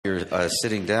You're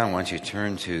sitting down. Why don't you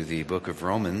turn to the book of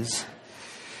Romans?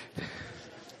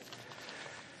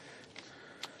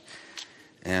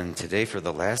 And today, for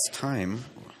the last time,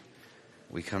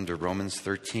 we come to Romans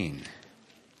 13.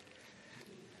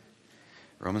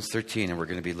 Romans 13, and we're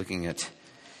going to be looking at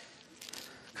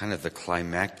kind of the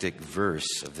climactic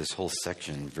verse of this whole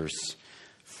section, verse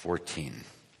 14.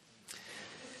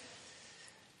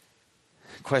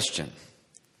 Question.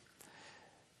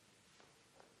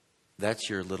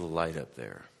 That's your little light up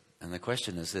there. And the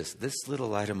question is this little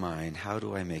light of mine, how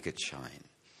do I make it shine?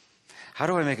 How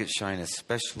do I make it shine,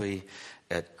 especially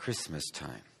at Christmas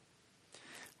time,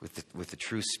 with the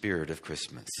true spirit of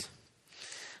Christmas?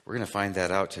 We're going to find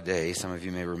that out today. Some of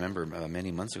you may remember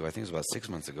many months ago, I think it was about 6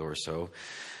 months ago or so,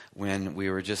 when we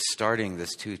were just starting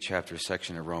this 2-chapter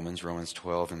section of Romans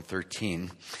 12 and 13.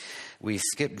 We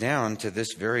skipped down to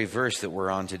this very verse that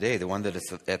we're on today, the one that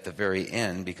is at the very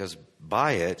end, because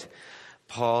by it,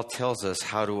 Paul tells us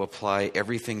how to apply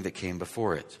everything that came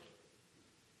before it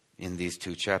in these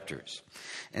 2 chapters.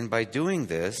 And by doing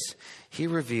this, he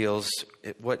reveals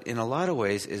what in a lot of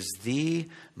ways is the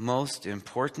most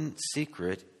important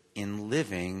secret in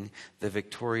living the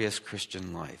victorious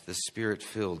Christian life, the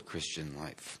Spirit-filled Christian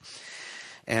life.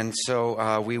 And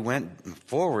so we went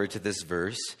forward to this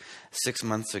verse 6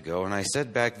 months ago, and I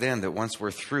said back then that once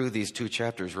we're through these 2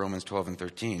 chapters, Romans 12 and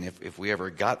 13, if we ever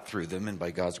got through them, and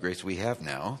by God's grace we have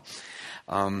now,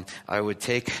 I would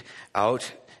take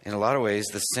out, in a lot of ways,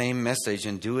 the same message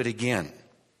and do it again.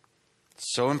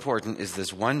 So important is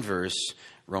this one verse,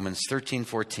 Romans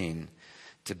 13:14,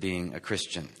 to being a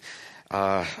Christian.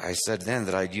 I said then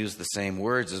that I'd use the same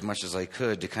words as much as I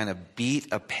could to kind of beat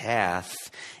a path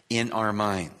in our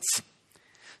minds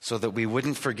so that we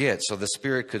wouldn't forget, so the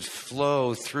Spirit could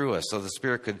flow through us, so the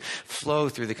Spirit could flow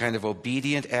through the kind of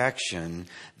obedient action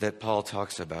that Paul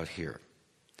talks about here.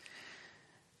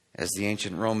 As the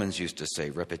ancient Romans used to say,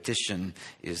 repetition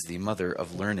is the mother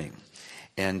of learning.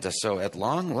 And so at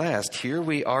long last, here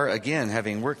we are again,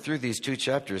 having worked through these 2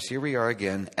 chapters, here we are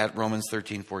again at Romans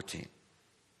 13:14.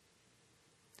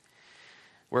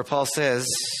 Where Paul says,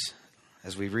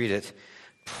 as we read it,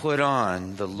 put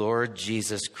on the Lord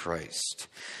Jesus Christ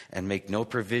and make no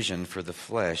provision for the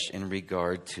flesh in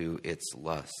regard to its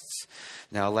lusts.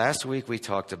 Now, last week we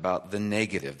talked about the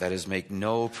negative, that is, make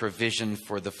no provision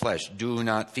for the flesh. Do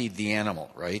not feed the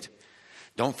animal, right?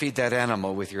 Don't feed that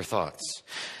animal with your thoughts.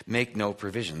 Make no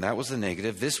provision. That was the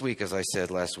negative. This week, as I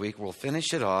said last week, we'll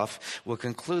finish it off. We'll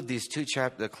conclude these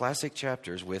the classic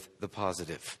chapters with the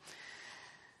positive.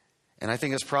 And I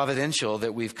think it's providential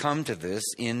that we've come to this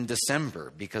in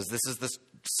December, because this is the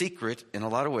secret, in a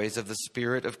lot of ways, of the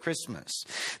spirit of Christmas.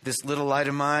 This little light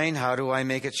of mine, how do I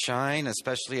make it shine,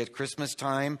 especially at Christmas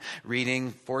time?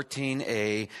 Reading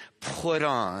 14a, put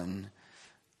on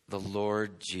the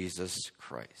Lord Jesus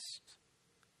Christ.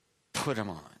 Put him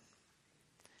on.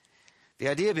 The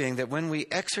idea being that when we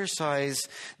exercise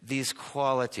these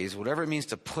qualities, whatever it means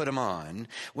to put them on,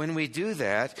 when we do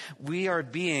that, we are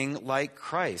being like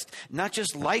Christ. Not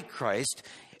just like Christ,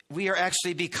 we are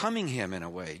actually becoming him in a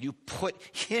way. You put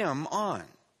him on.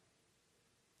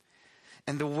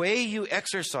 And the way you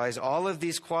exercise all of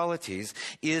these qualities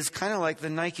is kind of like the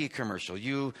Nike commercial.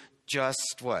 You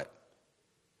just what?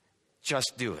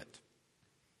 Just do it.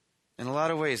 In a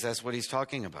lot of ways, that's what he's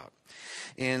talking about.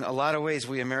 In a lot of ways,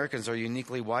 we Americans are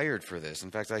uniquely wired for this. In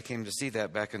fact, I came to see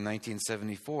that back in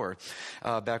 1974,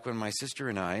 back when my sister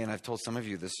and I've told some of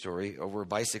you this story, were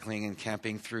bicycling and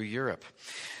camping through Europe.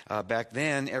 Back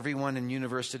then, everyone in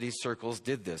university circles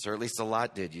did this, or at least a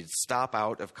lot did. You'd stop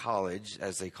out of college,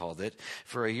 as they called it,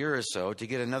 for a year or so to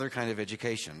get another kind of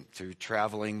education, through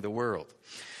traveling the world.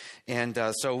 And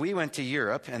so we went to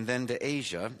Europe and then to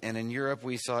Asia. And in Europe,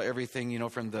 we saw everything,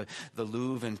 from the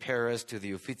Louvre in Paris to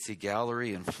the Uffizi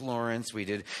Gallery in Florence. We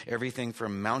did everything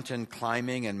from mountain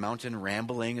climbing and mountain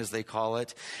rambling, as they call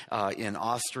it, in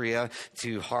Austria,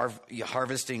 to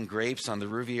harvesting grapes on the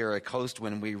Riviera coast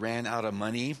when we ran out of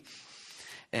money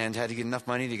and had to get enough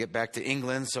money to get back to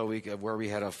England, where we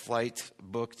had a flight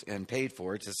booked and paid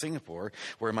for to Singapore,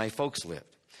 where my folks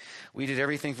lived. We did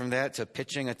everything from that to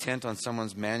pitching a tent on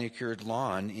someone's manicured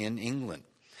lawn in England.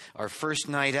 Our first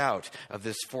night out of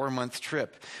this 4-month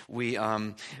trip, we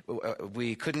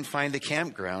couldn't find the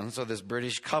campground, so this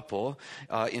British couple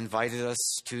invited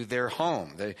us to their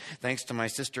home. Thanks to my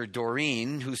sister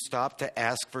Doreen, who stopped to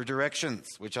ask for directions,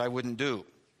 which I wouldn't do,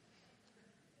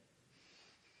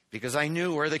 because I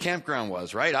knew where the campground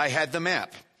was, right? I had the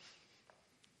map.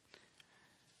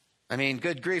 I mean,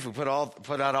 good grief, we put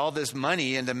out all this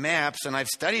money into maps, and I've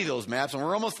studied those maps, and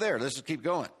we're almost there. Let's just keep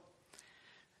going.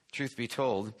 Truth be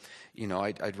told,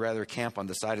 I'd rather camp on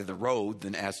the side of the road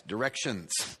than ask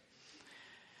directions.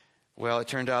 Well, it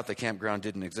turned out the campground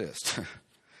didn't exist,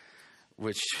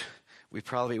 which we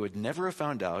probably would never have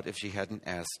found out if she hadn't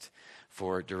asked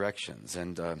for directions.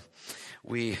 And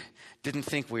we didn't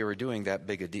think we were doing that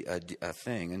big a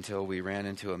thing until we ran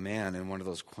into a man in one of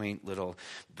those quaint little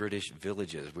British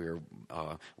villages. We were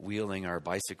wheeling our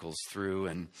bicycles through,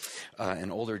 and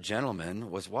an older gentleman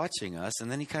was watching us,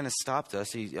 and then he kind of stopped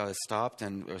us. He stopped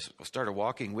and started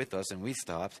walking with us, and we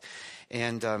stopped,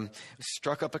 and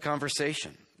struck up a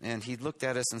conversation. And he looked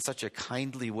at us in such a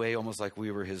kindly way, almost like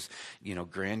we were his,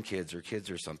 grandkids or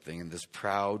kids or something, in this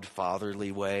proud,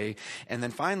 fatherly way. And then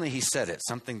finally he said it,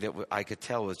 something that I could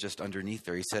tell was just underneath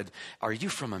there. He said, "Are you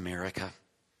from America?"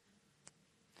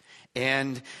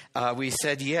 And we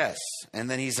said yes. And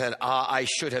then he said, "I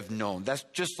should have known. That's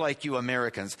just like you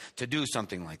Americans to do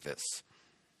something like this."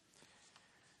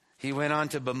 He went on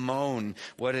to bemoan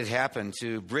what had happened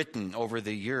to Britain over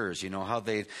the years, how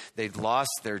they'd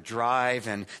lost their drive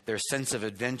and their sense of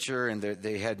adventure, and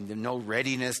they had no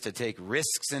readiness to take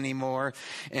risks anymore.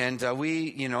 And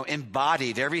we,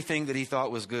 embodied everything that he thought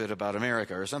was good about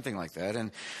America or something like that. And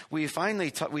we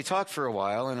finally we talked for a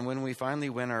while, and when we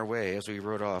finally went our way, as we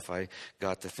rode off, I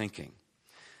got to thinking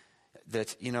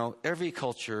that, every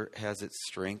culture has its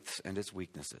strengths and its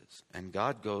weaknesses. And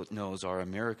God knows our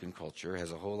American culture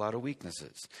has a whole lot of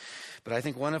weaknesses. But I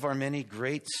think one of our many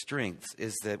great strengths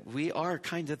is that we are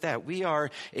kind of that. We are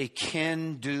a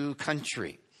can-do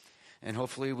country. And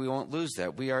hopefully we won't lose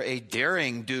that. We are a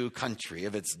daring-do country.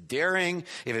 If it's daring,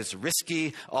 if it's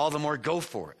risky, all the more go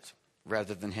for it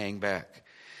rather than hang back.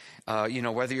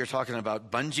 Whether you're talking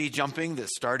about bungee jumping that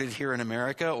started here in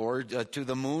America or to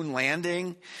the moon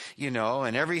landing,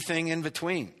 and everything in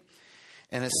between.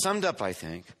 And it's summed up, I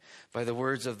think, by the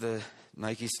words of the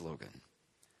Nike slogan,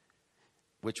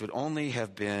 which would only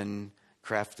have been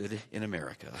crafted in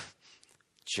America: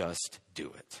 just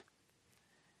do it.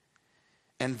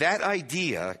 And that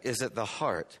idea is at the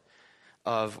heart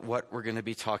of what we're going to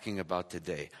be talking about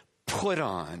today. Put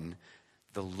on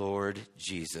the Lord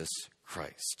Jesus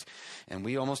Christ. And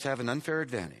we almost have an unfair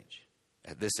advantage,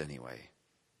 at this anyway,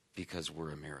 because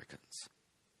we're Americans.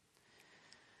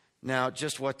 Now,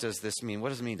 just what does this mean? What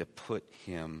does it mean to put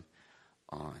him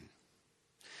on?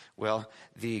 Well,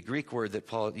 the Greek word that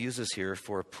Paul uses here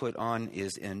for put on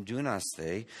is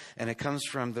endunaste, and it comes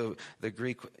from the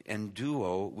Greek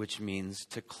enduo, which means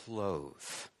to clothe.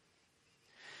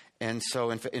 And so,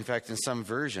 in fact, in some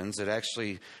versions, it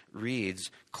actually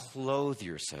reads, "Clothe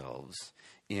yourselves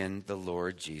in the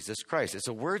Lord Jesus Christ." It's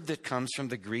a word that comes from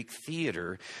the Greek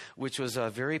theater, which was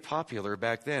very popular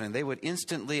back then. And they would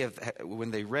instantly,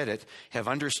 when they read it, have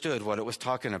understood what it was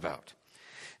talking about.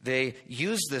 They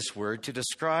used this word to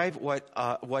describe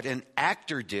what an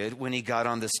actor did when he got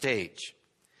on the stage.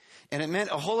 And it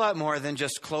meant a whole lot more than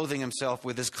just clothing himself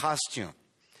with his costume,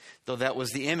 though that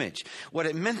was the image. What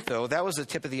it meant, though, that was the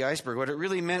tip of the iceberg. What it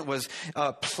really meant was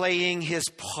playing his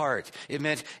part. It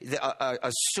meant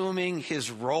assuming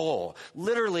his role.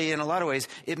 Literally, in a lot of ways,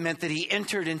 it meant that he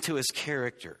entered into his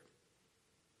character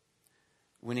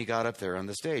when he got up there on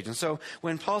the stage. And so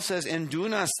when Paul says,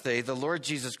 endunaste, the Lord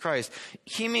Jesus Christ,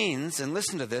 he means, and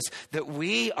listen to this, that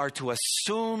we are to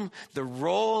assume the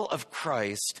role of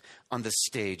Christ on the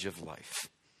stage of life.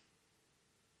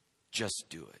 Just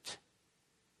do it.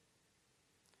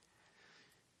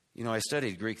 I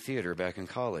studied Greek theater back in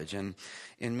college, and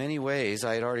in many ways,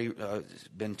 I had already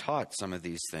been taught some of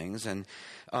these things, and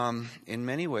in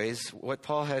many ways, what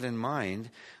Paul had in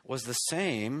mind was the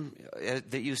same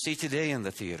that you see today in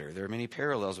the theater. There are many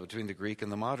parallels between the Greek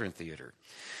and the modern theater.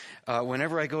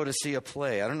 Whenever I go to see a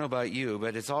play, I don't know about you,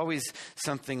 but it's always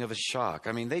something of a shock.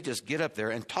 I mean, they just get up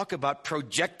there and talk about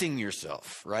projecting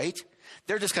yourself, right?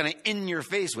 They're just kind of in your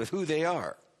face with who they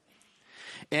are.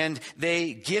 And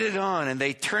they get it on, and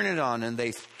they turn it on, and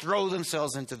they throw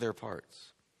themselves into their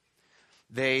parts.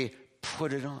 They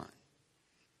put it on.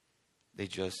 They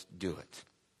just do it.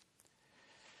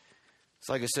 It's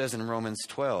like it says in Romans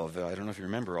 12. I don't know if you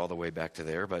remember all the way back to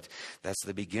there, but that's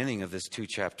the beginning of this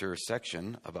 2-chapter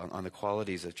section on the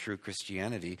qualities of true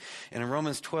Christianity. And in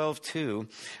Romans 12:2,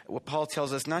 what Paul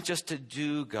tells us not just to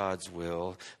do God's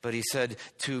will, but he said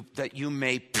that you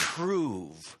may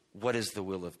prove what is the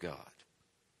will of God.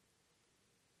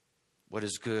 What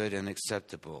is good and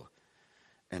acceptable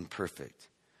and perfect.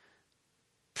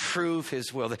 Prove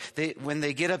his will. When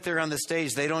they get up there on the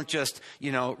stage, they don't just,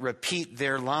 repeat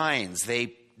their lines.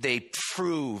 They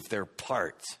prove their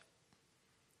part.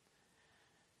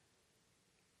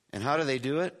 And how do they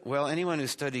do it? Well, anyone who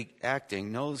studied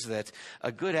acting knows that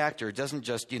a good actor doesn't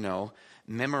just,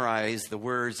 memorize the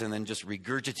words and then just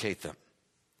regurgitate them.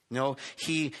 No,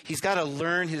 he's got to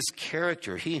learn his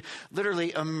character. He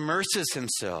literally immerses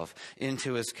himself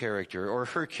into his character or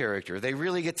her character. They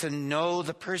really get to know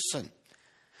the person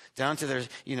down to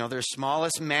their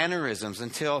smallest mannerisms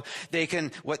until they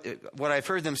can, what I've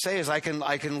heard them say is I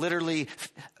can literally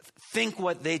think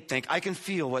what they think. I can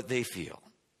feel what they feel.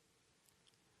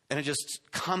 And it just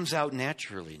comes out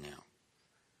naturally now.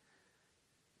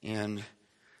 And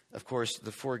of course,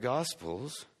 the four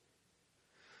Gospels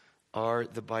are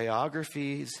the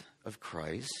biographies of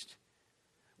Christ,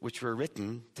 which were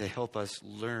written to help us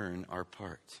learn our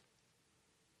part.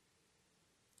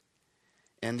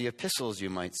 And the epistles, you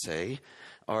might say,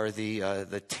 are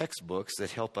the textbooks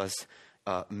that help us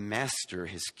master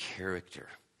his character.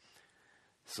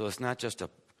 So it's not just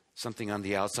something on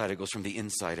the outside, it goes from the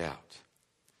inside out.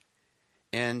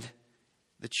 And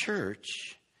the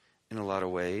church, in a lot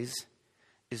of ways,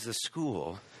 is the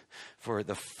school for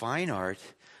the fine art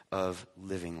of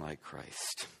living like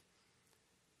Christ,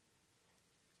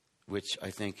 which I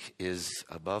think is,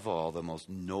 above all, the most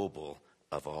noble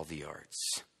of all the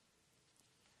arts.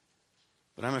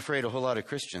 But I'm afraid a whole lot of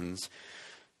Christians,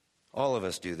 all of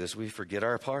us do this, we forget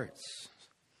our parts.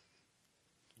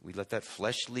 We let that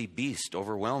fleshly beast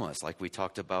overwhelm us, like we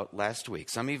talked about last week.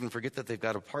 Some even forget that they've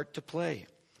got a part to play.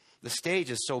 The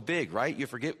stage is so big, right? You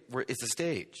forget it's a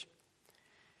stage.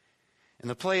 And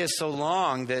the play is so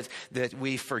long that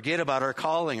we forget about our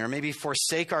calling, or maybe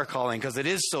forsake our calling because it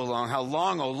is so long. How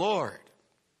long, O Lord?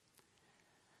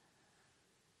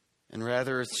 And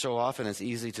rather, so often it's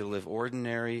easy to live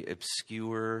ordinary,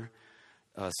 obscure,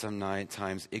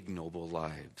 sometimes ignoble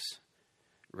lives,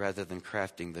 rather than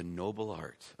crafting the noble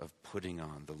art of putting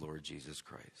on the Lord Jesus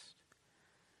Christ.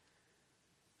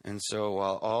 And so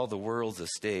while all the world's a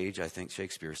stage, I think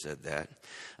Shakespeare said that.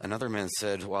 Another man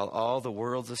said, while all the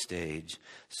world's a stage,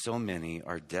 so many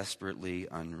are desperately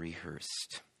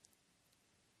unrehearsed.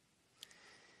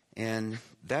 And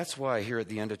that's why here at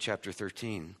the end of chapter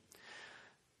 13,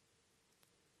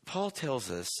 Paul tells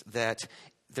us that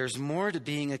there's more to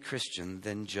being a Christian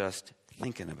than just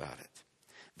thinking about it,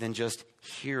 than just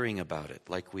hearing about it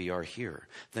like we are here,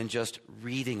 than just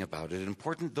reading about it,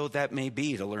 important though that may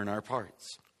be to learn our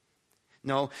parts.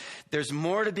 No, there's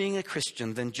more to being a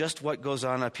Christian than just what goes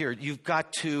on up here. You've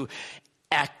got to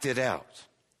act it out.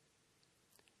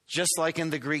 Just like in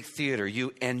the Greek theater,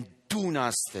 you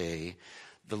endounaste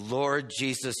the Lord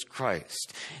Jesus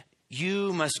Christ.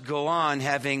 You must go on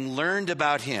having learned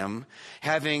about him,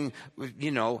 having,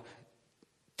 to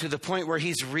the point where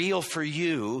he's real for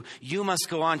you. You must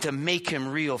go on to make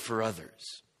him real for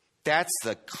others. That's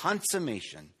the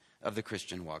consummation of the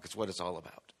Christian walk. It's what it's all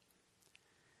about.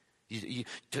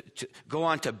 To go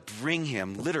on to bring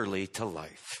him literally to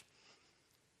life,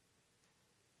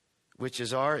 which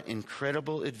is our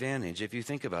incredible advantage. If you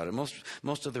think about it,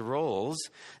 most of the roles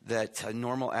that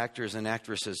normal actors and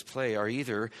actresses play are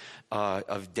either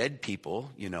of dead people,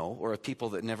 or of people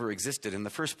that never existed in the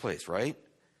first place, right?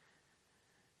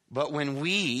 But when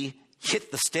we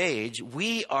hit the stage,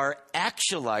 we are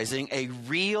actualizing a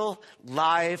real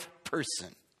live person.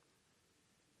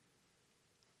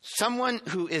 Someone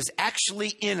who is actually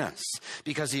in us,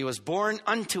 because he was born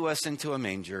unto us into a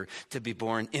manger to be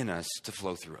born in us to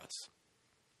flow through us.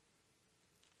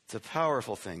 It's a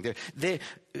powerful thing.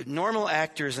 Normal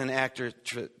actors and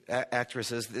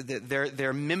actresses,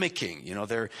 they're mimicking,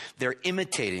 they're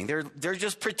imitating, they're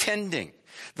just pretending.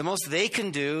 The most they can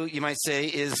do, you might say,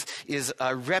 is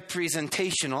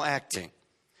representational acting.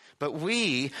 But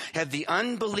we have the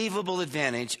unbelievable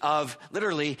advantage of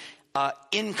literally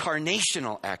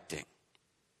incarnational acting.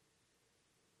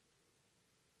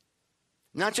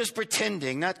 Not just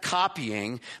pretending, not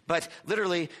copying, but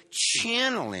literally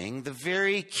channeling the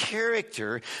very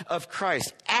character of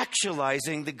Christ,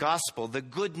 actualizing the gospel, the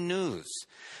good news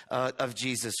of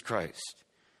Jesus Christ,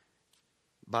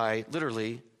 by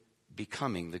literally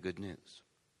becoming the good news.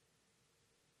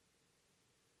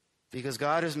 Because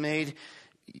God has made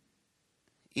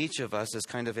each of us as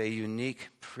kind of a unique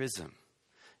prism.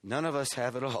 None of us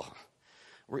have it all.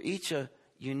 We're each a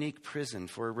unique prism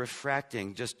for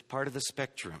refracting just part of the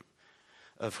spectrum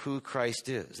of who Christ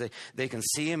is. They can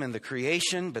see him in the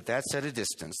creation, but that's at a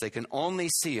distance. They can only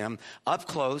see him up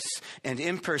close and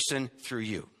in person through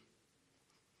you.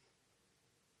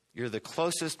 You're the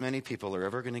closest many people are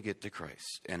ever going to get to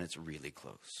Christ, and it's really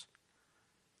close.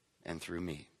 And through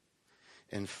me.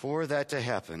 And for that to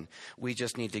happen, we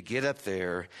just need to get up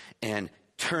there and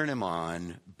turn him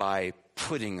on by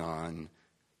putting on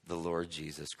the Lord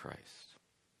Jesus Christ.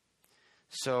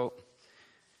 So,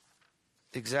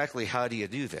 exactly how do you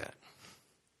do that?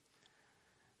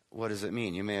 what does it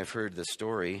mean? You may have heard the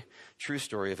story, true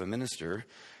story of a minister.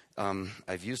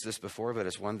 I've used this before, but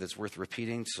it's one that's worth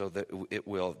repeating so that it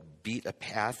will beat a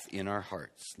path in our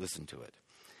hearts. Listen to it.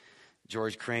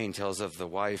 George Crane tells of the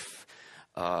wife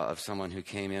of someone who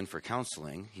came in for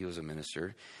counseling. He was a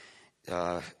minister.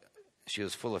 She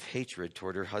was full of hatred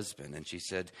toward her husband, and she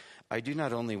said, "I do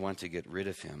not only want to get rid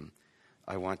of him,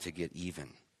 I want to get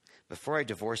even. Before I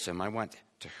divorce him, I want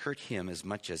to hurt him as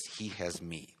much as he has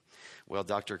me." Well,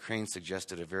 Dr. Crane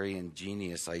suggested a very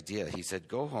ingenious idea. He said,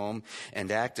 go home and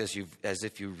act as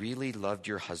if you really loved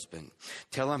your husband.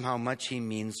 Tell him how much he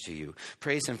means to you.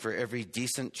 Praise him for every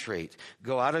decent trait.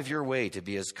 Go out of your way to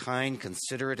be as kind,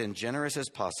 considerate, and generous as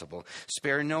possible.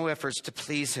 Spare no efforts to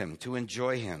please him, to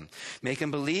enjoy him. Make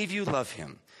him believe you love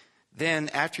him. Then,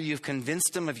 after you've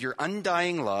convinced him of your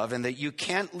undying love and that you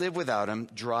can't live without him,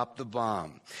 drop the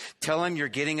bomb. Tell him you're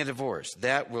getting a divorce.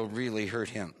 That will really hurt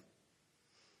him.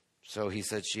 So he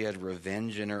said she had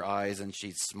revenge in her eyes, and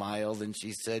she smiled and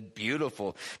she said,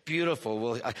 "Beautiful, beautiful.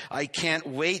 Well, I can't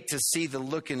wait to see the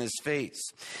look in his face."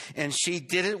 And she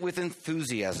did it with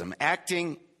enthusiasm,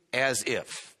 acting as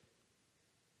if.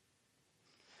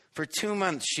 For 2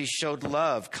 months, she showed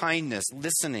love, kindness,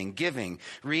 listening, giving,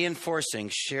 reinforcing,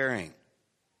 sharing.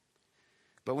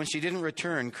 But when she didn't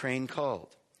return, Crane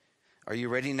called. "Are you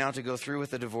ready now to go through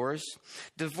with the divorce?"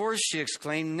 "Divorce," she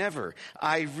exclaimed, "never.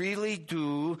 I really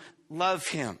do love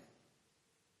him."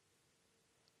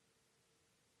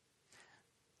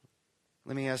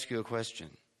 Let me ask you a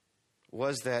question.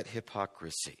 Was that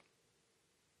hypocrisy?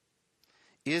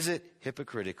 Is it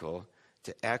hypocritical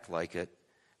to act like it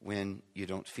when you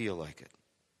don't feel like it?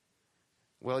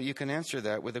 Well, you can answer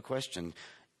that with a question.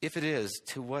 If it is,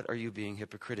 to what are you being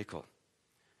hypocritical?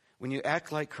 When you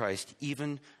act like Christ,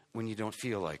 even when you don't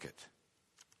feel like it.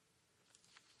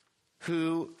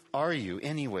 Who are you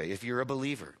anyway if you're a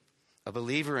believer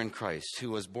in Christ who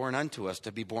was born unto us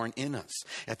to be born in us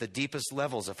at the deepest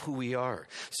levels of who we are?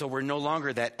 So we're no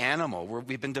longer that animal.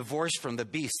 We've been divorced from the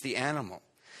beast, the animal.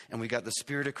 And we got the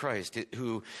Spirit of Christ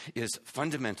who is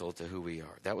fundamental to who we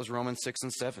are. That was Romans 6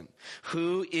 and 7.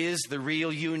 Who is the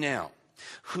real you now?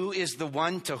 Who is the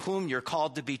one to whom you're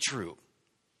called to be true?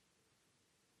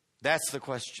 That's the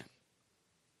question.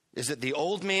 Is it the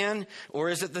old man or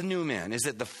is it the new man? Is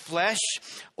it the flesh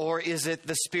or is it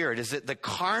the spirit? Is it the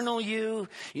carnal you,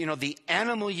 the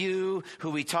animal you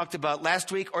who we talked about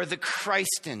last week, or the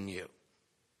Christ in you?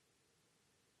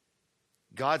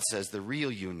 God says the real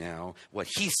you now, what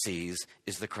he sees,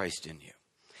 is the Christ in you.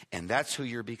 And that's who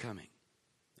you're becoming.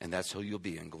 And that's who you'll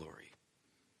be in glory.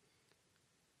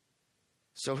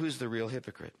 So who's the real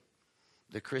hypocrite?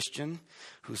 The Christian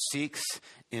who seeks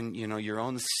in, your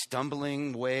own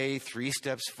stumbling way, 3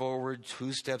 steps forward,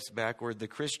 2 steps backward. The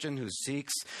Christian who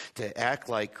seeks to act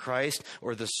like Christ,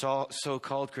 or the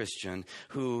so-called Christian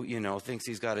who, thinks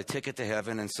he's got a ticket to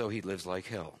heaven and so he lives like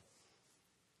hell.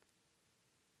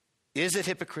 Is it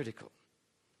hypocritical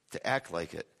to act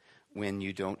like it when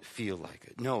you don't feel like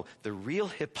it? No, the real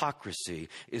hypocrisy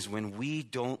is when we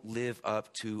don't live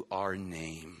up to our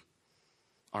name,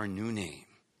 our new name,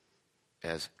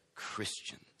 as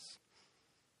Christians,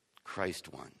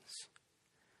 Christ ones.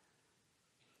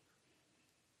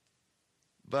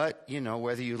 But,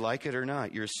 whether you like it or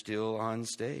not, you're still on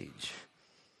stage.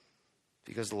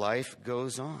 Because life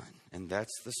goes on, and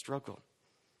that's the struggle.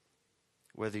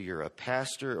 Whether you're a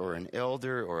pastor or an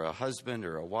elder or a husband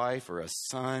or a wife or a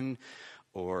son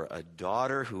or a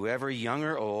daughter, whoever, young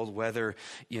or old, whether,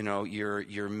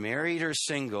 you're married or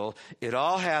single, it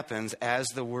all happens as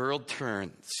the world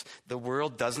turns. The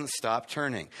world doesn't stop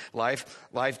turning.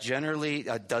 Life generally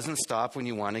doesn't stop when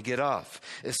you want to get off.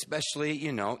 Especially,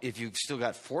 if you've still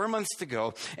got 4 months to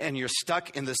go and you're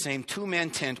stuck in the same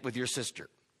 2-man tent with your sister.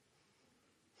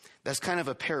 That's kind of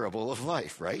a parable of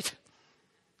life, right?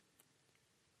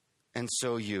 And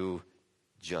so you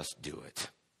just do it.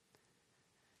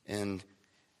 And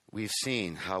we've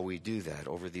seen how we do that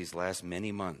over these last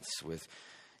many months with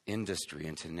industry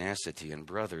and tenacity and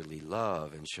brotherly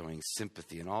love and showing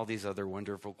sympathy and all these other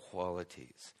wonderful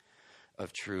qualities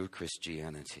of true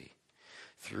Christianity.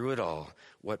 Through it all,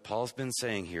 what Paul's been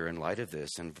saying here in light of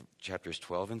this in chapters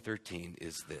 12 and 13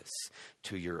 is this: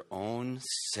 to your own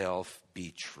self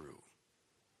be true.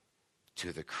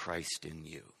 To the Christ in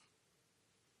you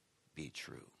be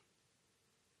true.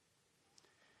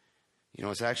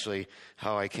 It's actually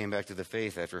how I came back to the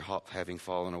faith after having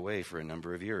fallen away for a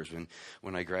number of years.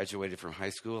 When I graduated from high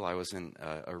school, I was in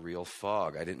a real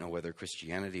fog. I didn't know whether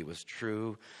Christianity was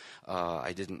true.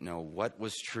 I didn't know what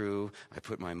was true. I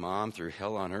put my mom through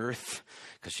hell on earth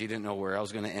because she didn't know where I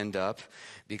was going to end up.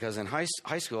 Because in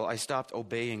high school, I stopped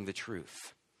obeying the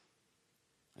truth.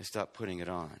 I stopped putting it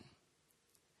on.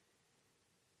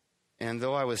 And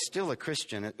though I was still a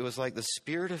Christian, it was like the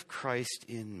Spirit of Christ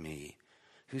in me,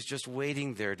 who's just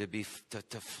waiting there to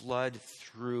flood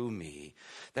through me.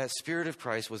 That Spirit of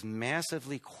Christ was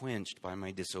massively quenched by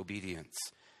my disobedience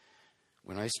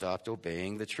when I stopped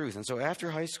obeying the truth. And so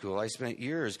after high school, I spent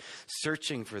years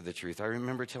searching for the truth. I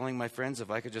remember telling my friends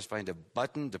if I could just find a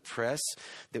button to press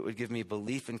that would give me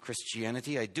belief in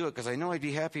Christianity, I'd do it because I know I'd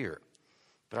be happier.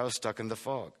 But I was stuck in the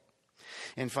fog.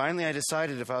 And finally, I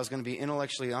decided if I was going to be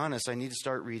intellectually honest, I need to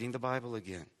start reading the Bible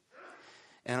again.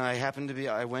 And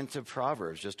I went to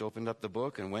Proverbs, just opened up the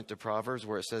book and went to Proverbs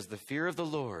where it says, the fear of the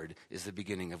Lord is the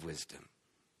beginning of wisdom.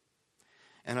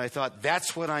 And I thought,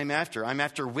 that's what I'm after. I'm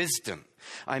after wisdom.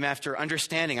 I'm after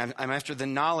understanding. I'm after the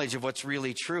knowledge of what's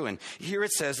really true. And here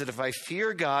it says that if I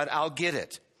fear God, I'll get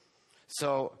it.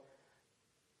 So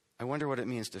I wonder what it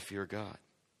means to fear God.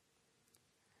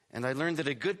 And I learned that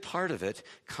a good part of it,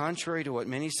 contrary to what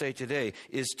many say today,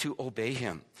 is to obey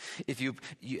him. If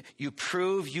you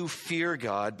prove you fear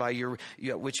God by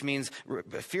which means,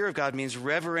 fear of God means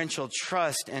reverential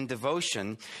trust and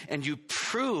devotion, and you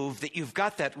prove that you've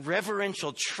got that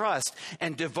reverential trust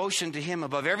and devotion to him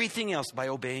above everything else by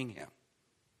obeying him.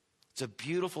 It's a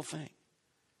beautiful thing.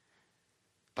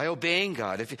 By obeying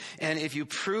God. If you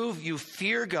prove you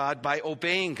fear God by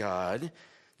obeying God,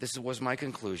 this was my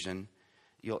conclusion,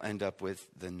 you'll end up with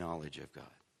the knowledge of God.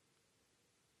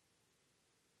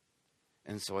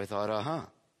 And so I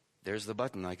thought, there's the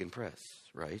button I can press,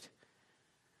 right?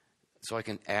 So I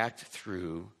can act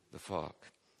through the fog.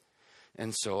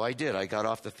 And so I did. I got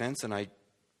off the fence and I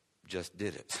just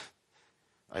did it.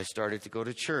 I started to go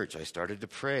to church. I started to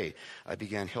pray. I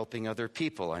began helping other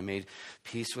people. I made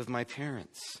peace with my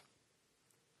parents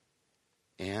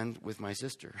and with my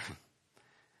sister,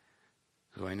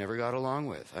 who I never got along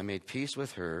with. I made peace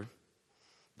with her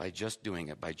by just doing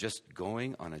it, by just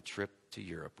going on a trip to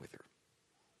Europe with her.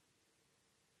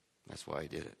 That's why I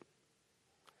did it.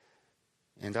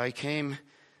 And I came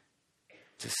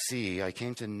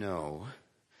to know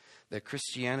that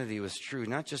Christianity was true,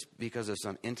 not just because of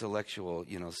some intellectual,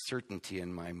 certainty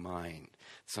in my mind,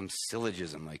 some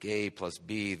syllogism like A plus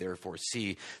B, therefore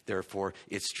C, therefore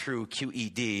it's true,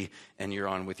 QED, and you're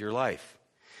on with your life.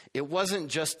 It wasn't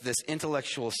just this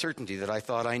intellectual certainty that I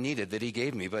thought I needed that he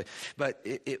gave me, but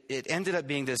it ended up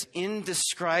being this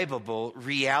indescribable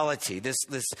reality, this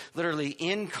literally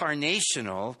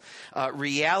incarnational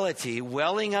reality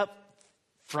welling up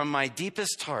from my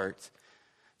deepest heart,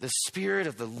 the Spirit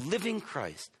of the living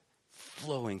Christ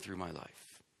flowing through my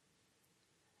life.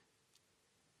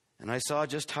 And I saw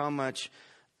just how much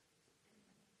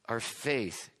our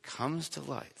faith comes to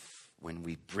life when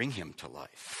we bring him to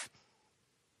life.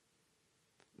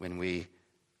 When we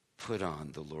put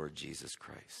on the Lord Jesus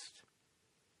Christ.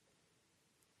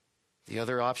 The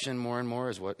other option more and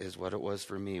more is what it was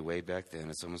for me way back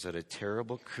then. As someone said, a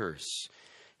terrible curse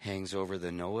hangs over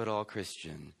the know-it-all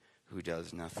Christian who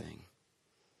does nothing.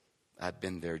 I've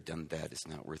been there, done that. It's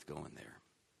not worth going there.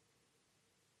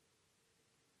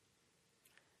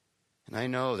 And I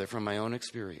know that from my own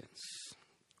experience,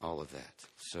 all of that.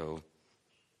 So,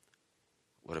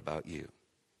 what about you?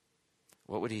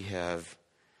 What would he have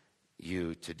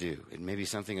you to do? It may be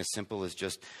something as simple as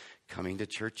just coming to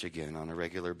church again on a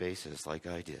regular basis like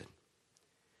I did.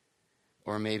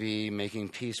 Or maybe making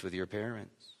peace with your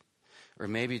parents. Or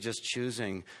maybe just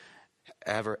choosing,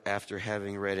 after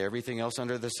having read everything else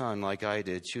under the sun like I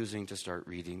did, choosing to start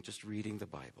reading the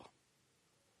Bible.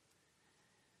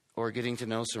 Or getting to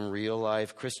know some real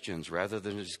life Christians rather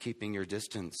than just keeping your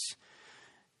distance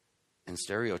and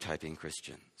stereotyping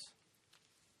Christians.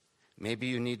 Maybe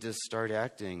you need to start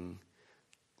acting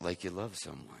like you love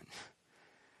someone,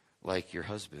 like your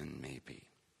husband maybe,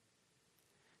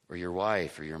 or your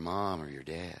wife, or your mom, or your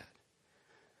dad,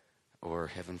 or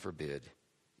heaven forbid,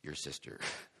 your sister.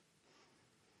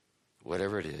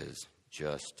 Whatever it is,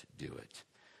 just do it.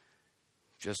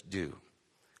 Just do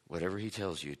whatever he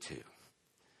tells you to,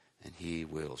 and he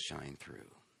will shine through.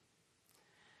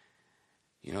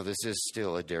 This is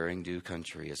still a daring do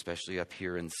country, especially up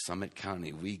here in Summit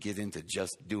County. We get into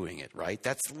just doing it, right?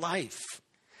 That's life.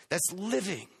 That's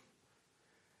living.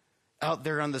 Out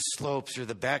there on the slopes or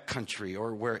the backcountry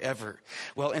or wherever.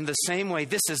 Well, in the same way,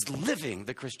 this is living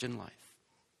the Christian life.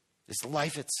 It's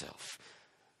life itself.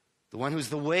 The one who's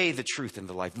the way, the truth, and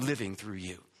the life, living through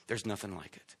you. There's nothing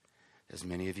like it, as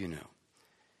many of you know.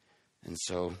 And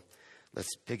so,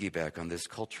 let's piggyback on this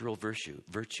cultural virtue,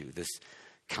 this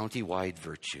county-wide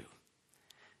virtue,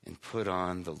 and put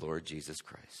on the Lord Jesus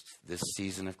Christ, this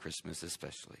season of Christmas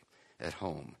especially, at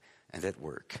home and at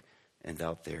work and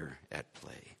out there at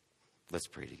play. Let's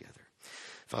pray together.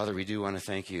 Father, we do want to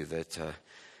thank you that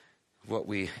what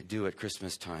we do at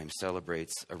Christmas time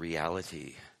celebrates a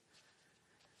reality.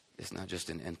 It's not just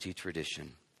an empty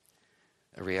tradition,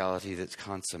 a reality that's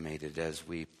consummated as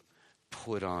we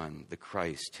put on the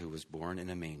Christ who was born in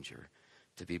a manger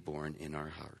to be born in our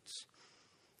hearts.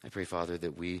 I pray, Father,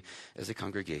 that we as a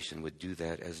congregation would do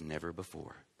that as never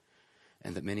before,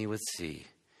 and that many would see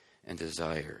and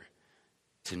desire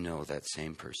to know that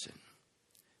same person.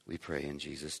 We pray in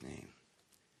Jesus' name.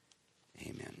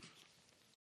 Amen.